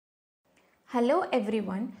Hello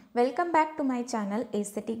everyone, welcome back to my channel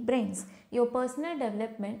Aesthetic Brains, your personal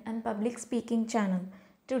development and public speaking channel.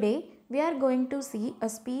 Today we are going to see a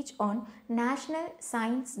speech on National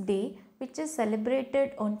Science Day, which is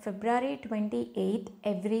celebrated on February 28th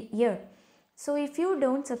every year. So if you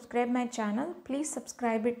don't subscribe my channel, please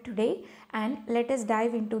subscribe it today and let us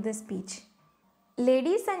dive into the speech.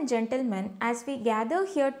 Ladies and gentlemen, as we gather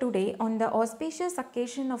here today on the auspicious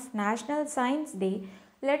occasion of National Science Day,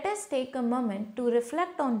 let us take a moment to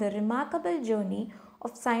reflect on the remarkable journey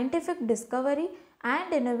of scientific discovery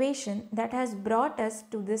and innovation that has brought us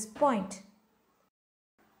to this point.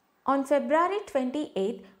 On February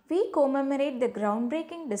 28th, we commemorate the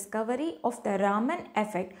groundbreaking discovery of the Raman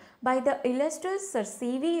effect by the illustrious Sir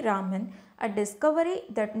C.V. Raman, a discovery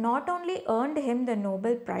that not only earned him the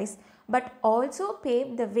Nobel Prize but also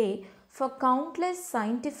paved the way for countless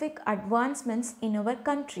scientific advancements in our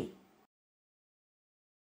country.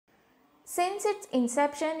 Since its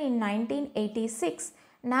inception in 1986,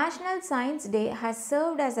 National Science Day has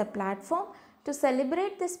served as a platform to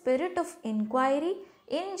celebrate the spirit of inquiry,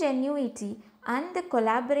 ingenuity, and the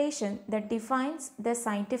collaboration that defines the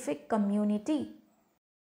scientific community.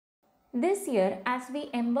 This year, as we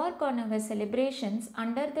embark on our celebrations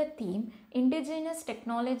under the theme Indigenous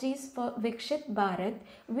Technologies for Vikshit Bharat,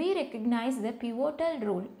 we recognize the pivotal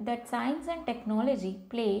role that science and technology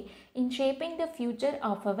play in shaping the future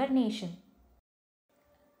of our nation.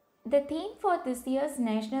 The theme for this year's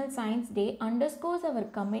National Science Day underscores our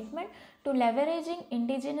commitment to leveraging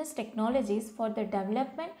indigenous technologies for the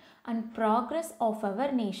development and progress of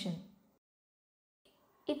our nation.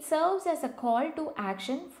 It serves as a call to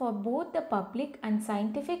action for both the public and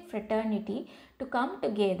scientific fraternity to come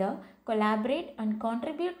together, collaborate, and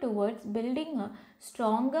contribute towards building a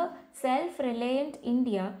stronger, self-reliant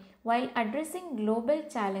India while addressing global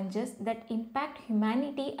challenges that impact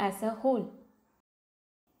humanity as a whole.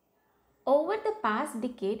 Over the past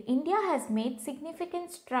decade, India has made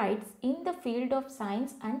significant strides in the field of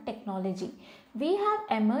science and technology. We have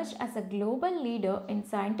emerged as a global leader in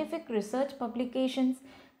scientific research publications,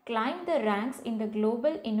 climbed the ranks in the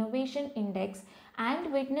Global Innovation Index,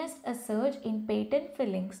 and witnessed a surge in patent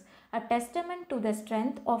fillings, a testament to the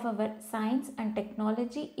strength of our science and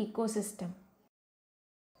technology ecosystem.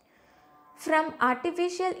 From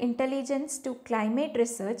artificial intelligence to climate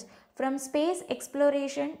research, from space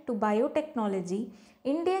exploration to biotechnology,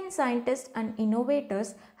 Indian scientists and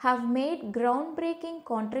innovators have made groundbreaking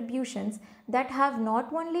contributions that have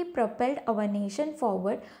not only propelled our nation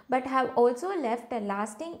forward but have also left a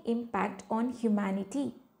lasting impact on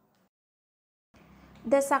humanity.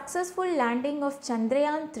 The successful landing of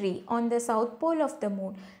Chandrayaan-3 on the south pole of the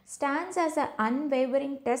moon stands as an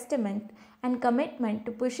unwavering testament and commitment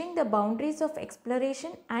to pushing the boundaries of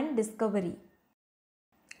exploration and discovery.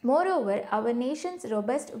 Moreover, our nation's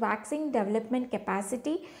robust vaccine development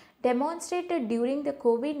capacity demonstrated during the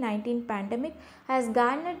COVID-19 pandemic has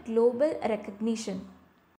garnered global recognition.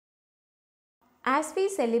 As we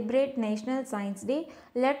celebrate National Science Day,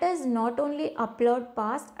 let us not only applaud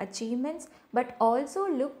past achievements but also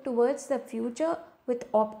look towards the future with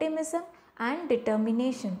optimism and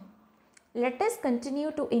determination. Let us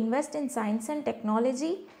continue to invest in science and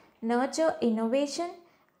technology, nurture innovation,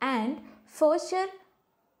 and foster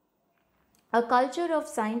a culture of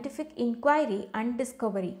scientific inquiry and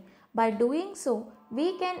discovery. By doing so,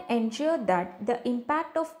 we can ensure that the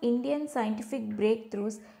impact of Indian scientific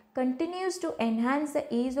breakthroughs continues to enhance the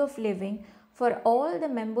ease of living for all the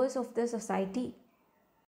members of the society.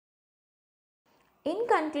 In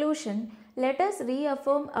conclusion, let us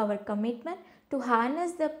reaffirm our commitment to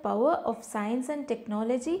harness the power of science and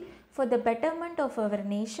technology for the betterment of our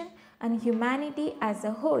nation and humanity as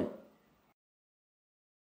a whole.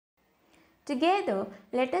 Together,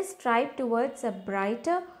 let us strive towards a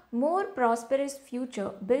brighter, more prosperous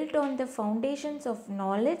future built on the foundations of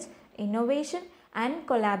knowledge, innovation, and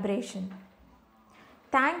collaboration.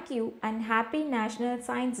 Thank you and happy National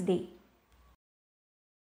Science Day.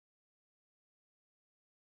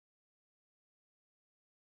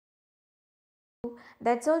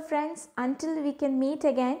 That's all friends. Until we can meet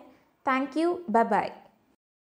again. Thank you. Bye-bye.